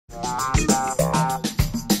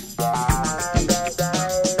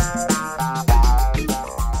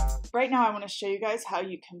show you guys how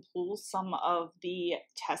you can pull some of the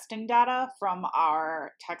testing data from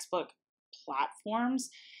our textbook platforms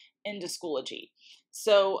into Schoology.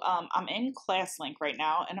 So I'm in ClassLink right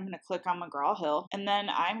now, and I'm going to click on McGraw-Hill, and then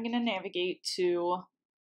I'm going to navigate to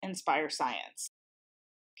Inspire Science.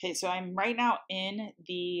 Okay, so I'm right now in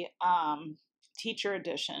the teacher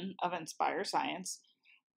edition of Inspire Science,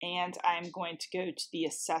 and I'm going to go to the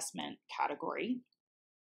assessment category.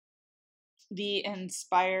 The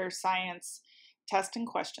Inspire Science test and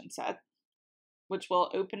question set, which will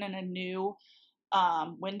open in a new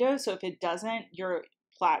window. So if it doesn't, your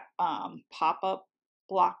pop-up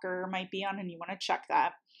blocker might be on and you want to check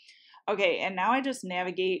that. Okay, and now I just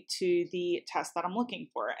navigate to the test that I'm looking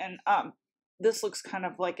for. And this looks kind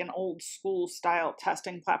of like an old school style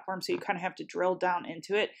testing platform, so you kind of have to drill down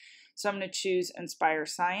into it. So I'm going to choose Inspire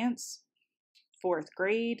Science, 4th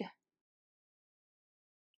grade.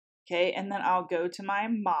 Okay, and then I'll go to my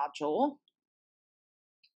module.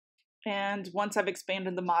 And once I've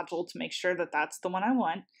expanded the module to make sure that that's the one I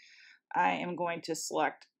want, I am going to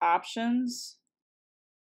select Options,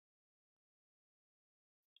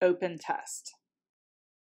 Open Test.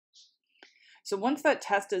 So once that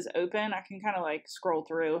test is open, I can kind of like scroll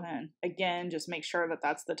through and again, just make sure that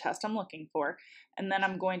that's the test I'm looking for. And then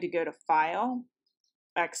I'm going to go to File,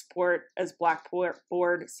 Export as Blackboard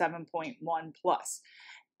 7.1 Plus.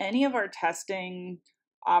 Any of our testing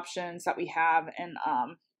options that we have in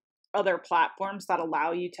other platforms that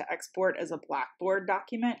allow you to export as a Blackboard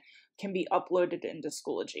document can be uploaded into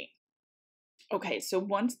Schoology. Okay, so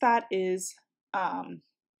once that is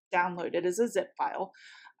downloaded as a zip file,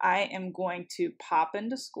 I am going to pop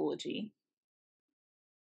into Schoology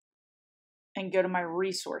and go to my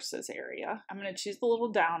resources area. I'm going to choose the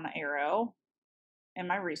little down arrow in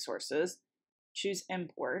my resources, choose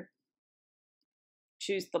import,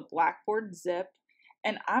 choose the Blackboard zip,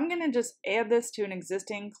 and I'm going to just add this to an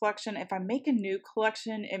existing collection. If I make a new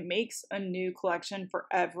collection, it makes a new collection for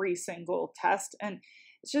every single test, and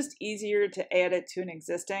it's just easier to add it to an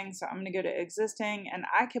existing. So I'm going to go to existing, and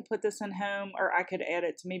I could put this in home, or I could add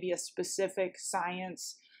it to maybe a specific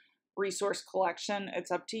science resource collection. It's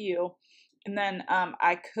up to you. And then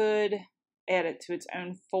I could add it to its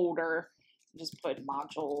own folder. Just put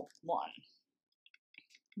module 1.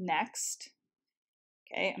 Next.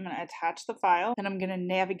 Okay, I'm going to attach the file, and I'm going to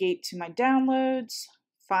navigate to my downloads,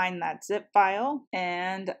 find that zip file,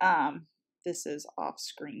 and this is off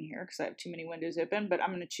screen here because I have too many windows open, but I'm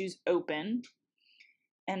going to choose Open,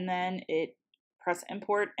 and then press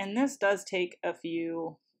Import, and this does take a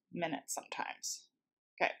few minutes sometimes.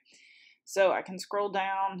 Okay, so I can scroll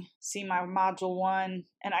down, see my module 1,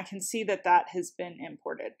 and I can see that that has been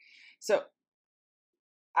imported. So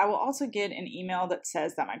I will also get an email that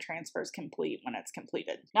says that my transfer is complete when it's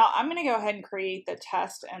completed. Now I'm going to go ahead and create the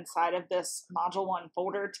test inside of this module 1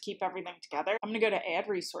 folder to keep everything together. I'm going to go to Add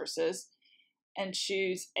Resources and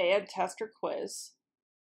choose Add Test or Quiz.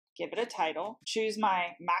 Give it a title, choose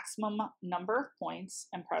my maximum number of points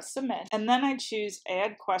and press Submit. And then I choose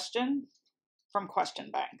Add Question from Question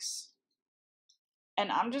Banks.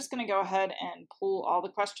 And I'm just going to go ahead and pull all the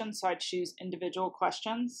questions. So I choose Individual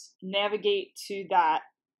Questions, navigate to that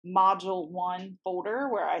module 1 folder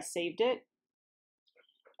where I saved it.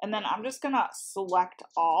 And then I'm just going to select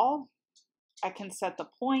all. I can set the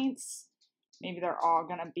points. Maybe they're all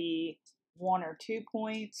going to be 1 or 2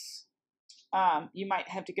 points. You might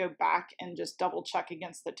have to go back and just double check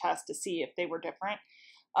against the test to see if they were different.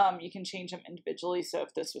 You can change them individually. So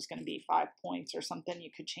if this was going to be 5 points or something, you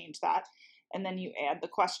could change that. And then you add the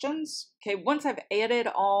questions. Okay, once I've added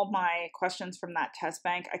all my questions from that test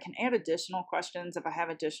bank, I can add additional questions if I have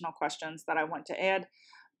additional questions that I want to add.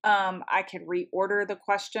 I can reorder the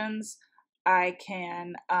questions. I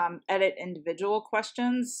can edit individual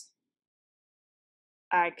questions.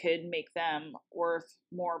 I could make them worth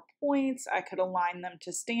more points. I could align them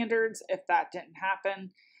to standards if that didn't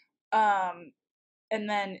happen. And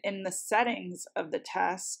then in the settings of the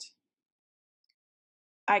test,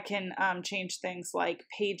 I can change things like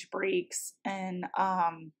page breaks and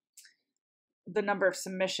the number of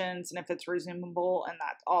submissions and if it's resumable and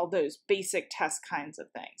that all those basic test kinds of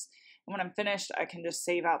things. And when I'm finished, I can just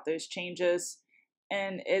save out those changes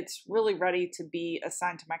and it's really ready to be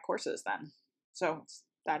assigned to my courses then. So it's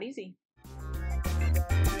that easy.